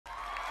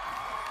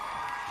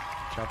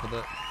Chop with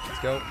it. Let's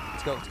go.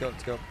 Let's go. Let's go.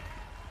 Let's go.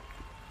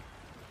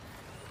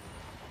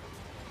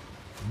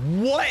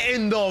 What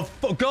in the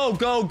go,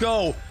 go,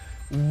 go.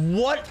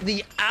 What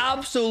the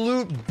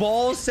absolute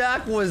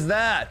ballsack was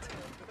that?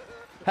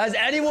 Has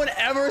anyone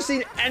ever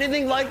seen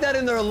anything like that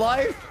in their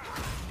life?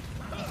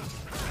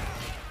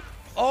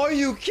 Are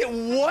you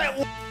kidding?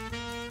 What?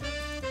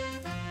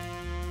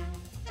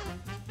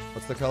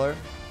 What's the color?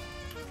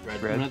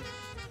 Red. Red.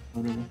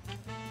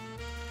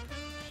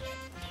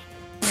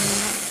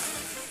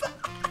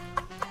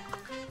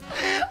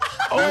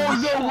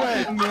 Oh, no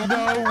way!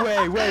 No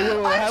way!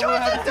 Wait. What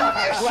happened?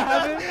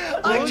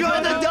 I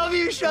tried the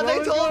W shot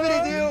they told me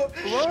to do,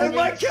 and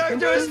my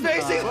character is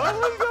facing. What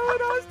was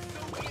going on?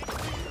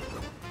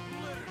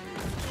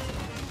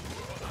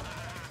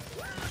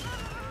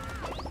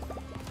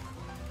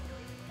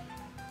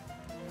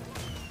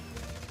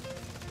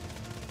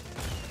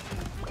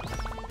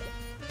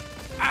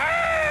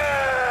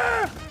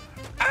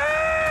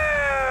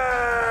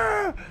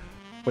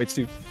 Wait,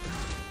 Stoop.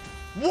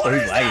 What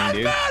he's is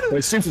lagging, that, dude. man?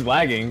 Wait, Stoopzz is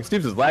lagging.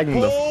 Stoopzz is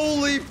lagging.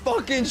 Holy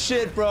fucking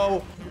shit,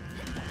 bro.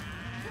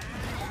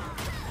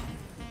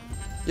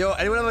 Yo,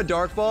 anyone have a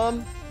dark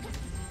bomb?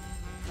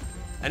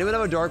 Anyone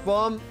have a dark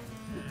bomb?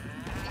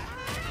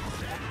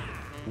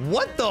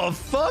 What the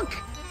fuck?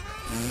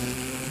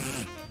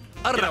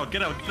 Get out,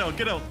 get out, get out,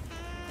 get out.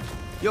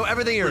 Yo,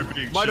 everything here.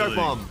 My dark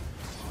bomb.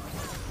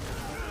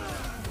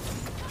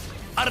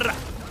 Arra.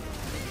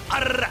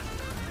 Arra.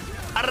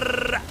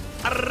 Arra.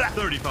 Arra.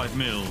 35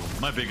 mil,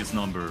 my biggest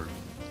number.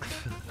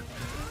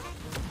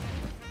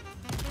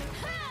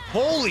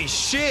 Holy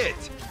shit!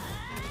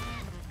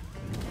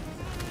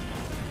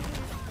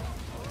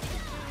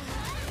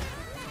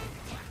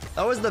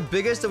 That was the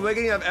biggest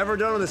awakening I've ever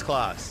done in this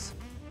class.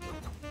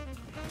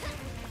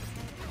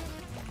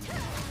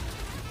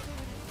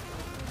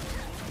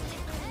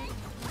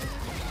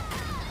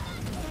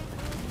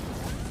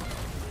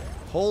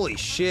 Holy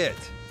shit.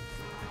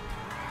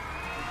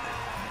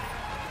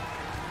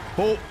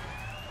 Oh.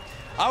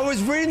 I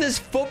was reading this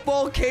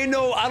football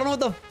Kano. I don't know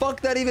what the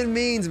fuck that even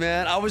means,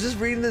 man. I was just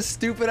reading this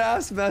stupid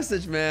ass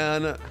message,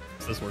 man.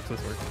 This works.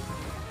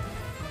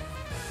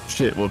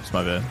 Shit, whoops,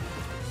 my bad.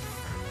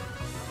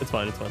 It's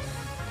fine.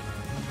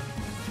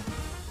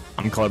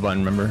 I'm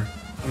colorblind, remember?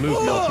 Move.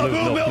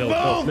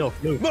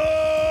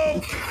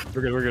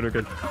 We're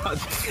good. I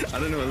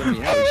don't know what let me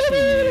have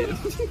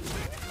shit.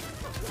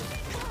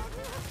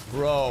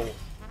 Bro.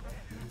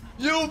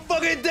 You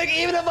fucking dick,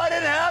 even if I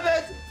didn't have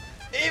it!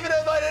 Even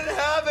if I didn't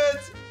have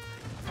it!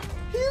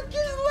 He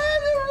just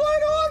landed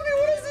right on me!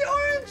 What is the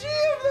RNG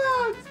of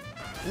that?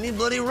 I need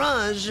bloody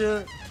rush.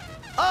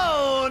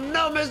 Oh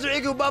no, Mr.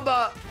 Iku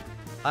Baba!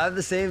 I have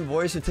the same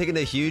voice from taking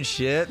a huge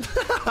shit.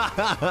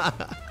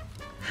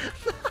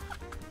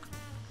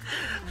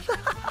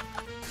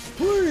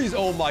 Please!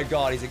 Oh my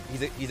god, he's a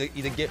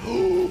get.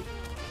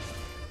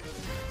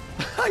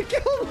 I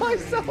killed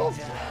myself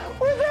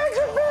with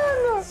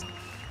X-Men!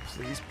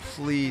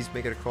 Please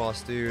make it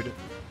across, dude.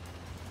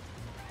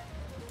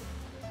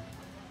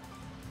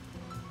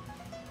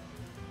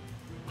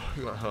 I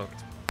got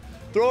hooked.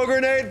 Throw a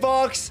grenade,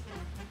 Fox!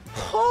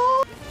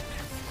 Oh.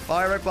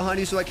 Fire right behind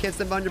you so I can't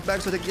stand behind your back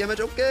so I take damage.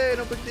 Okay,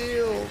 no big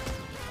deal.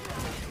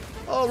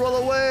 Oh, roll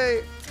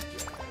away.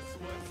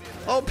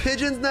 Oh,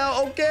 pigeons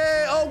now.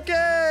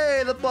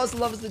 Okay. The boss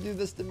loves to do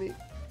this to me.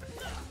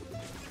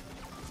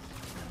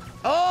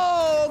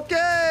 Oh,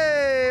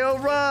 okay. All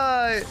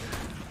right.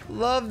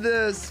 Love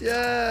this.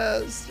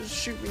 Yes. Just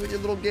shoot me with your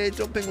little gauge.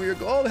 Don't ping where you're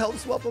going. Oh,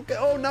 health swap. Okay.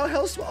 Oh, now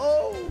health swap.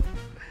 Oh,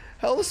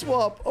 health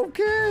swap.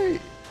 Okay.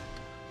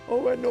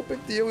 All right, no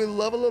big deal. We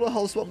love a little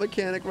health swap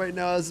mechanic right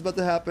now. This is about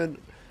to happen.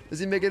 Does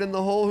he make it in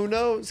the hole? Who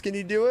knows? Can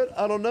he do it?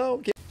 I don't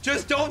know.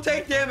 Just don't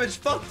take damage.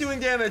 Fuck doing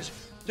damage.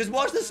 Just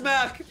watch the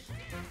smack.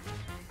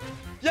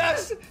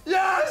 Yes!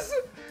 Yes!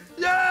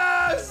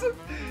 Yes!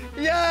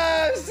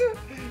 Yes!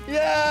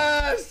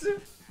 Yes!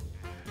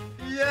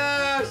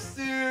 Yes,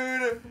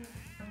 dude!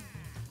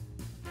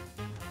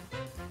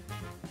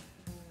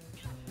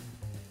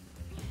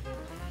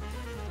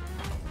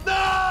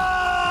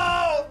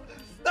 No!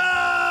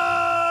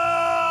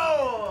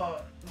 No!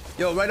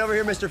 Yo, right over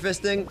here, Mr.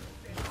 Fisting.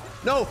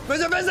 No!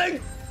 Mr. Fisting!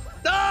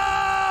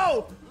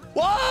 No!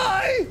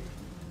 Why?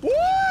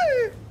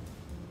 Why?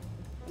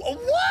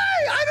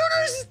 Why? I don't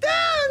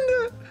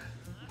understand!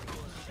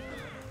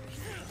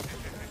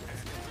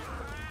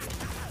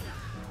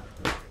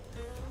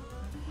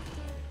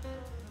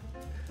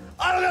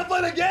 I don't gotta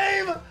play the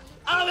game!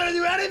 I don't gotta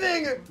do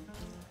anything!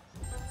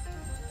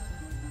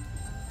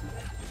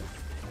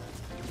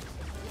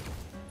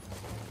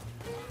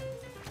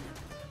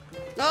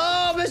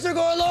 Oh, Mr.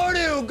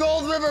 Gorlordu!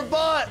 Gold River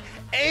Bot!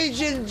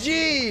 Agent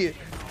G!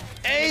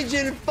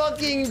 Agent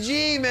fucking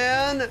G,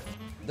 man!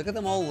 Look at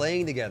them all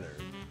laying together.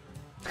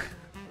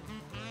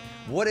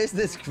 What is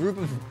this group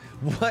of...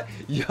 What?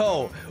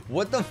 Yo,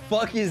 what the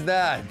fuck is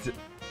that?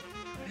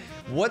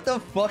 What the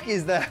fuck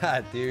is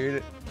that,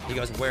 dude? He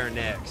goes, where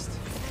next?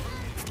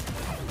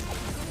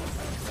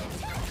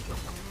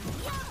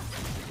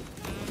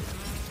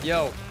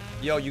 Yo,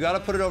 you gotta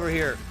put it over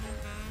here.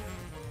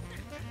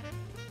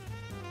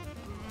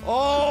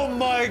 Oh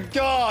my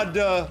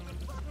God.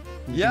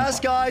 Yes,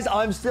 guys,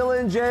 I'm still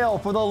in jail.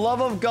 For the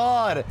love of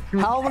God.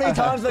 How many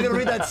times am I gonna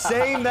read that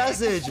same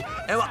message?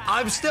 And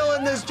I'm still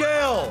in this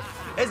jail.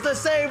 It's the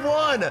same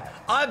one.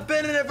 I've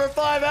been in it for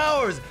 5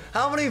 hours.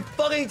 How many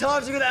fucking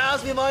times are you gonna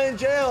ask me am I in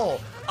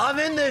jail? I'm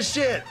in this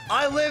shit.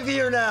 I live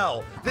here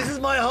now. This is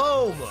my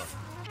home.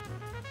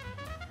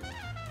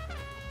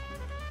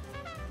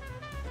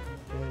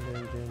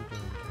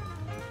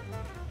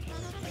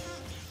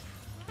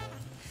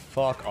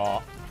 Fuck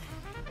off.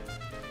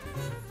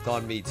 It's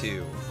on me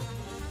too.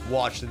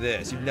 Watch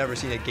this. You've never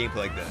seen a gameplay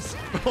like this.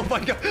 Oh my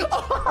God.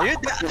 Oh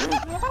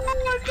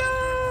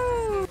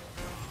no.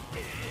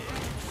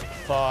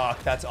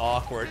 Fuck, that's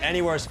awkward.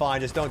 Anywhere's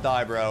fine, just don't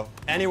die, bro.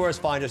 Anywhere's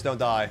fine, just don't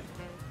die.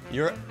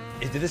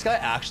 Did this guy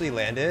actually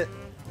land it?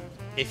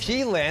 If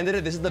he landed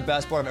it, this is the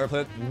best board I've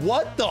ever played.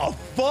 What the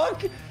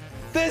fuck?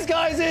 This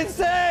guy's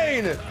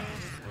insane!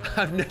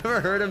 I've never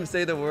heard him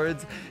say the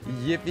words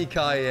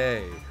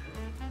yippee-ki-yay.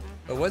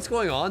 But what's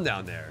going on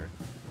down there?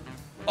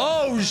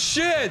 Oh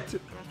shit!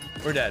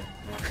 We're dead.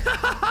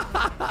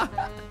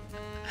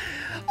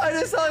 I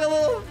just saw like a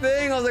little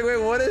thing. I was like,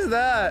 wait, what is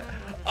that?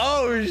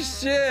 Oh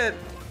shit!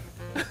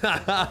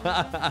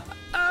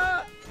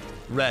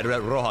 Red,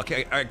 Roja.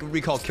 Okay, all right,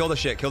 recall, kill the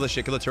shit, kill the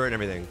turret and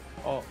everything.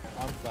 Oh,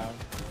 I'm down.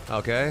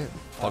 Okay,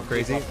 all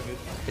crazy.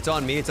 It's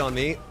on me, it's on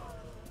me.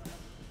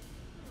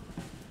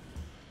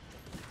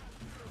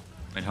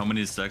 And how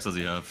many stacks does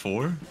he have?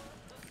 4?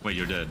 Wait,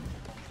 you're dead.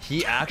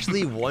 He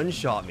actually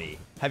one-shot me.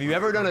 Have you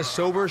ever done a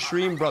sober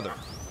stream, brother?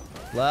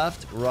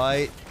 Left,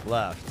 right,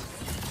 left.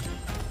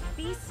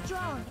 Be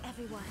strong,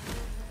 everyone.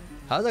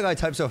 How does that guy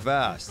type so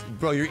fast?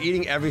 Bro, you're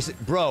eating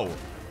bro.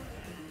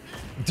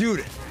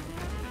 Dude.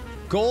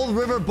 Gold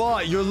River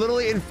bot, you're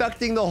literally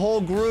infecting the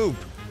whole group.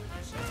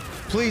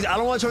 Please, I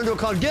don't want to turn into a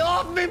con. Get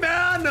off me,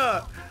 man!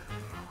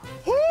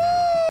 Woo!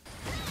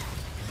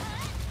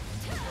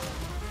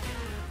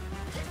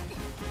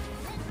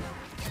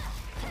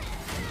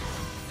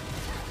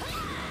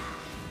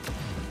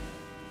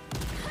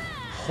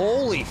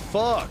 Holy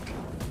fuck.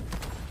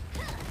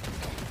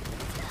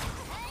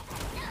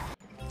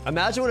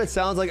 Imagine what it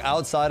sounds like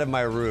outside of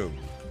my room.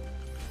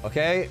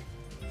 Okay?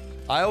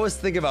 I always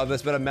think about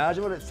this, but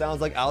imagine what it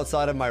sounds like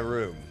outside of my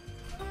room.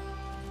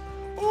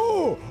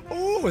 Ooh,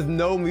 ooh, with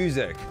no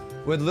music.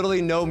 With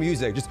literally no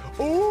music. Just,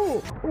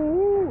 ooh,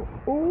 ooh,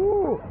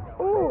 ooh,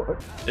 ooh.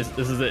 This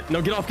is it.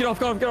 No, get off.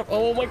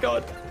 Oh my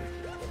God.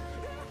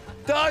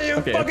 Die,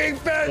 you fucking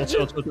bitch!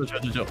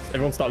 Chill.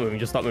 Everyone stop moving.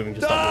 Just stop moving.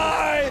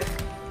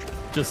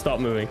 Just stop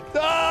moving.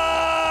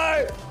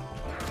 Die!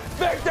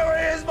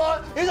 Victory is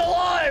mine! He's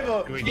alive!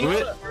 Do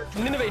it.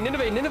 Nineveh.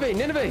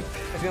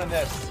 He's gonna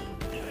miss.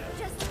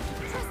 Just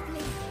trust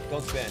me.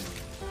 Don't spin.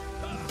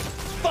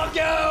 Fuck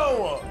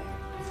you!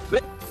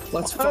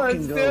 Let's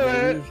fucking go,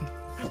 baby.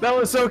 That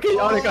was so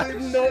chaotic. I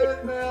didn't know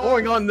what was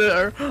going on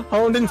there.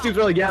 Holland didn't seem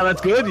like, yeah,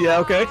 that's good. Yeah,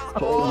 okay.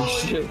 Holy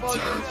shit.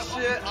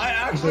 Shit. I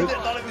actually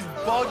thought it was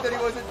bugged that he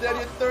wasn't dead. He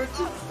had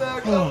 13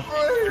 stacks. I'm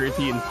free.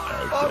 13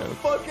 stacks. I'm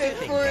fucking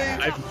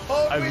free.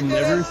 I've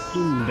never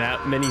seen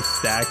that many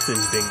stacks in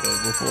bingo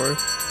before.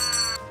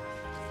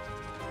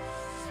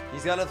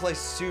 He's got to play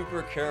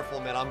super careful,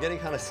 man. I'm getting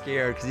kind of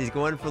scared because he's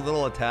going for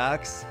little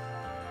attacks.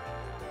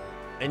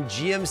 And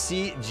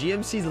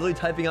GMC's literally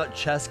typing out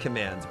chess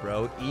commands,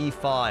 bro.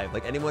 E5.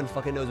 Like, anyone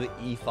fucking knows what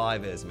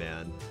E5 is,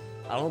 man.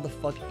 I don't know what the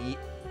fuck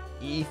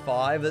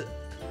E5.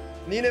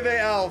 Nineveh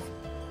Elf.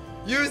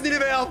 Use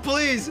Nineveh Elf,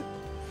 please.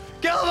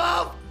 Kill him,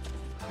 Elf.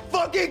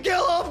 Fucking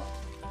kill him.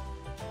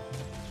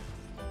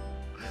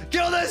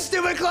 Kill this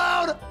stupid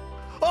clown.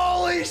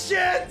 Holy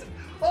shit.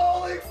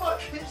 Holy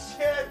fucking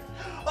shit.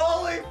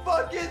 Holy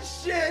fucking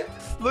shit.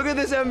 Look at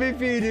this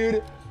MVP,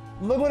 dude.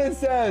 Look what it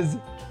says.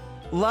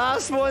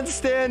 Last one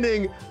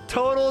standing,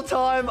 total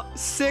time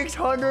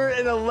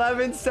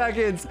 611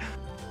 seconds.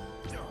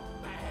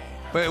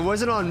 Wait, it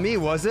wasn't on me,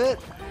 was it?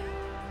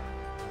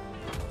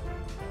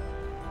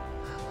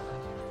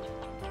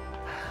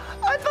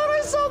 I thought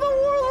I saw the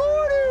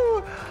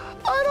Warlord.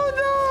 I don't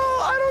know.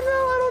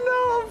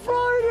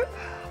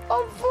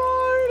 I'm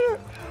fine.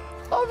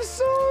 I'm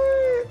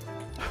sorry.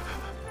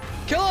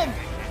 Kill him.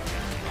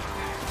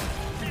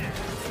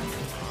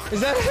 Is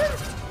that it?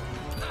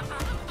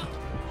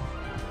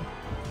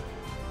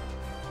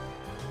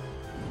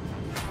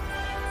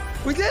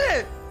 We did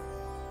it!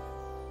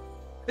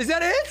 Is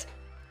that it?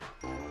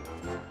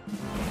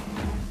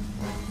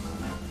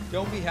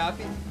 Don't be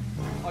happy.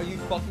 Are you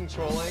fucking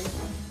trolling?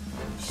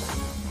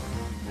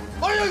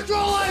 Are you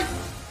trolling?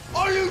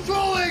 Are you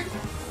trolling?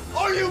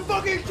 Are you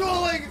fucking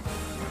trolling?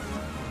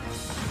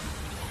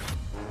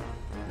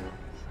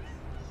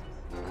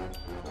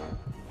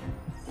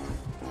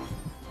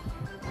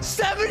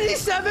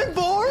 $77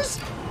 boars?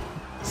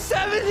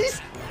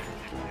 70?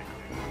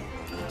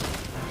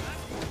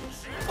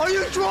 Are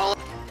you trolling?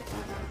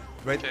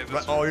 Right,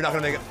 oh, you're not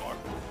gonna make it.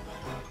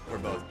 We're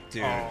both,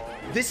 dude. Oh,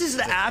 this is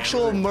the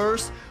actual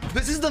merce.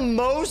 This is the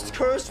most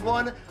cursed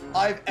one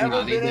I've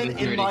ever been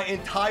in my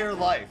entire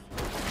life.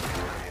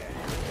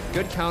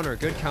 Good counter,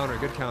 good counter,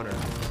 good counter.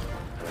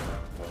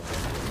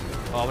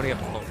 Oh, I'm gonna get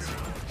punked.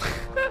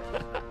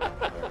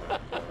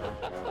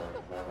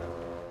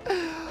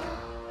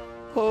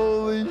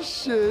 Holy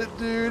shit,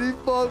 dude. He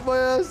fucked my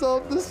ass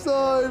off the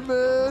side,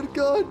 man.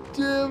 God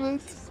damn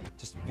it.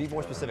 Just be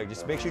more specific.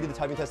 Just make sure you do the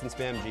timing test and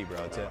spam G, bro.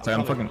 That's it. Sorry,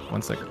 I'm fucking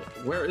 1 second.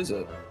 Where is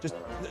it? Just,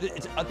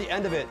 it's at the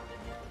end of it.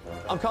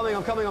 I'm coming.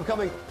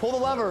 Pull the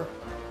lever.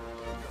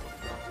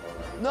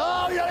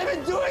 No, you're not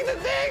even doing the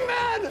thing,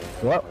 man.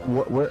 What?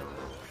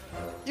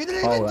 You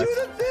didn't even do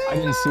the thing. I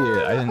didn't see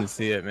it. I didn't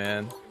see it,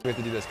 man. We have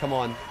to do this. Come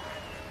on.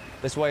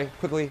 This way,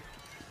 quickly.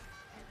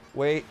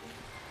 Wait.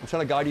 I'm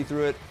trying to guide you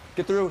through it.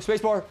 Get through.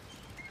 Spacebar.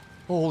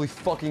 Holy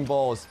fucking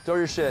balls. Throw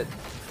your shit.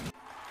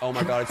 Oh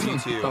my god, it's you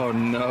too. Oh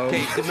no.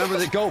 Okay, remember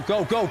the go.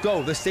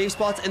 The safe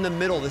spot's in the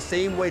middle, the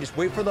same way. Just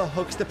wait for the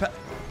hooks to pass.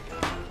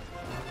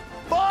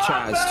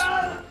 Chaz.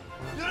 Man!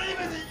 You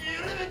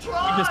didn't even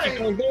try! Just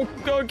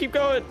keep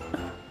going.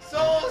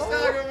 Soul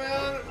stagger,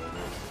 man!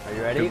 Are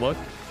you ready? Good luck,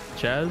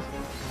 Chaz.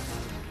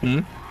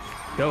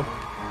 Go.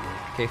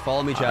 Okay,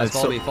 follow me, Chaz.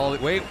 Follow me.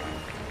 Wait.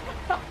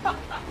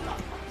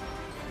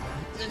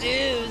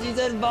 Dude, he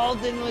said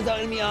Bolton was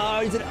gonna be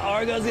hard. He said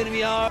Argo's gonna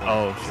be hard.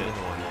 Oh shit.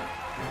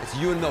 It's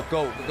you and Milk.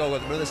 Go.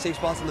 Remember the safe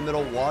spots in the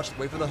middle. Watch.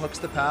 Wait for the hooks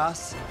to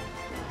pass.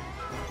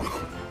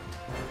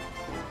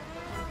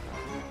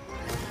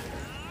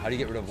 How do you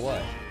get rid of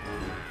what?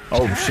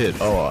 Oh shit.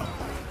 Oh.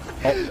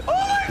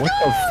 What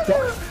the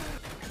fuck?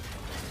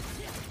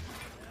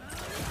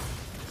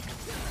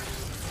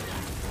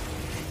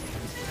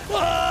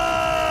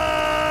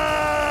 Ah!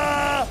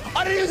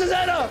 I didn't use his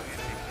Zeta!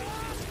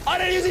 I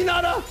didn't use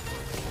Inanna!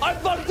 I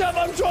fucked up!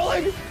 I'm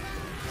trolling!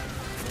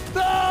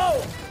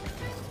 No!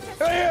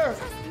 Right here!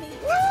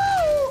 Woo!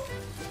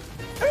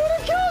 I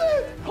would've killed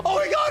it! Oh,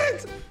 we got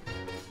it!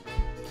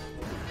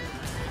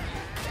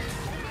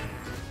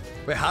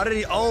 Wait, how did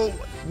he? Oh,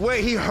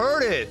 wait, he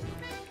heard it!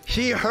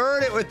 He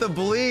heard it with the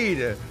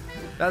bleed!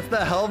 That's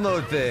the hell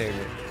mode thing.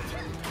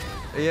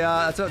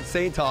 Yeah, that's what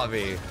Saint taught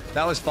me.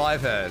 That was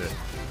 5-head.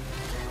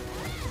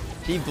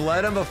 He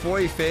bled him before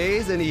he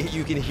phased, and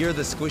you can hear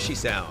the squishy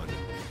sound.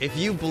 If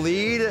you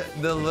bleed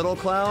the little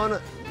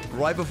clown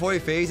right before he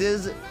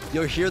phases,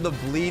 you'll hear the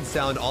bleed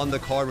sound on the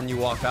card when you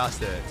walk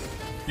past it.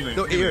 Anyway,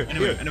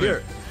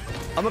 Here.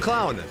 I'm a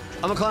clown.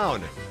 Go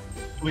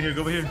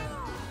over here.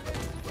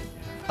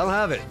 I don't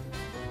have it.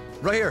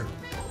 Right here.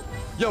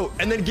 Yo,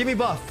 and then give me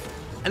buff.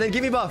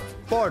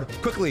 Forward,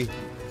 quickly.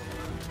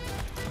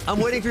 I'm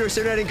waiting for your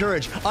serenading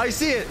courage. I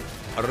see it.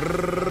 Why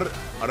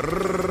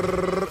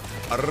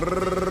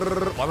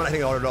am I not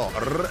hitting it hard at all?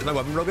 Is my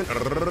weapon broken?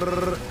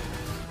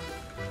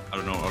 I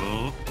don't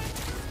know.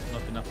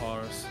 Not enough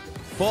horse.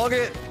 Fog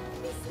it.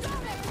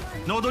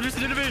 No, don't use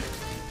it into me.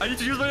 I need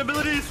to use my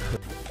abilities.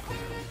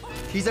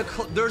 He's a.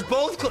 There's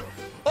both.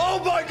 Oh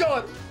my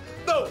god!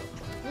 No!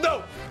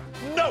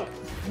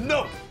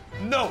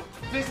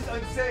 This is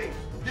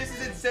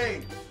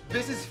insane.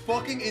 This is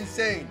fucking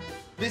insane.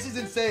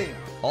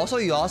 Also,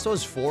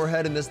 Yasuo's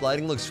forehead in this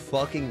lighting looks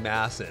fucking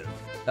massive.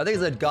 That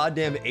thing's a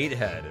goddamn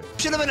 8-head.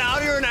 Should have been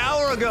out here an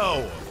hour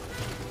ago.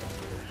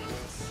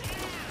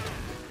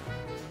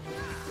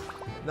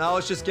 Now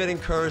it's just getting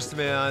cursed,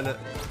 man.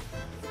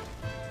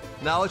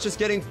 Now it's just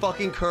getting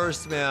fucking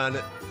cursed, man.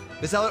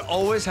 This is how it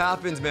always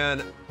happens,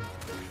 man.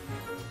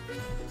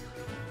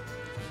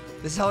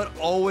 This is how it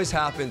always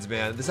happens,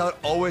 man. This is how it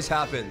always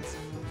happens.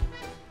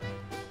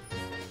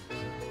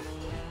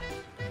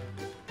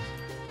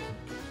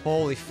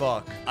 Holy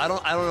fuck. I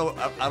don't know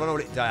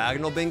what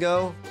diagonal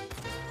bingo.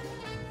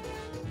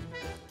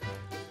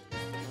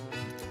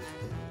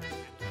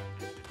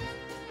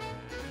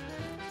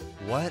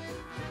 What?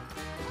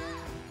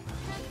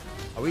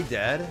 Are we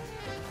dead?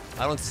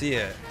 I don't see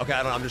it. Okay,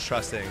 I'm just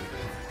trusting.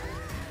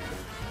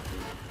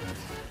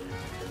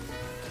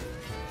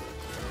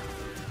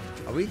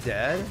 Are we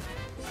dead?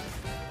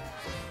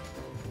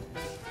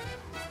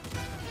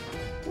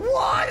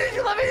 Why did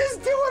you let me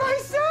just do what I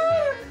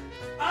said?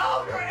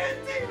 Oh, you're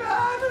ending,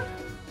 man!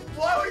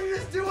 Why would you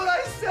just do what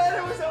I said?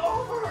 It was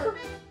over!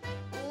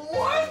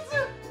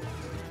 What?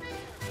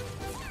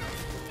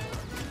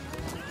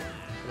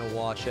 Gonna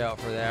watch out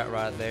for that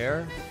right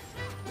there.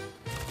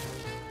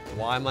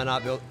 Why am I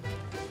not built?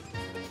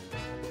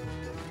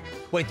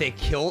 Wait, they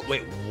killed?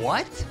 Wait,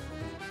 what?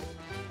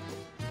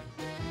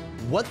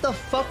 What the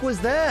fuck was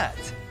that?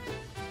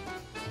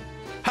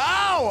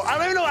 How? I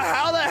don't even know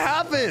how that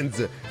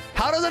happens.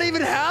 How does that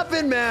even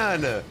happen,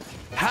 man?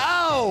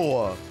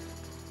 How?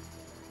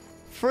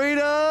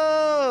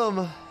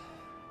 Freedom!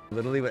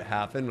 Literally what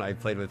happened when I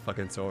played with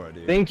fucking Sora,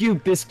 dude. Thank you,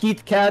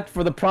 Biscuit Cat,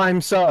 for the Prime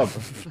sub.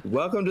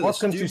 Welcome to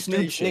Stoopzz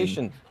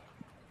Nation.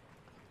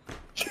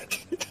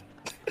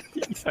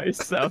 I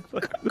sound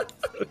like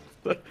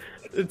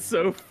it's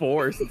so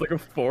forced. It's like a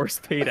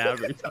forced paid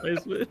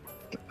advertisement.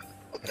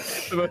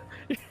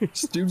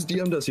 Stoopzz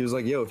DM'd us. He was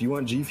like, "Yo, if you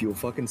want G Fuel,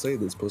 fucking say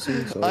this,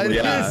 pussy." So I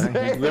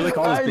Yeah, he really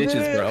called us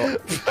bitches, bro.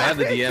 I have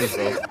the DMs,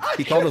 bro.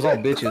 He called us all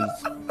bitches.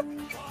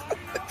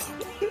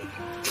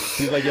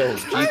 He's like, "Yo,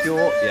 G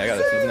Fuel." Yeah, I got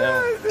it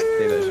now.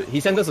 Say that shit. He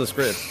sent us a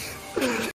script.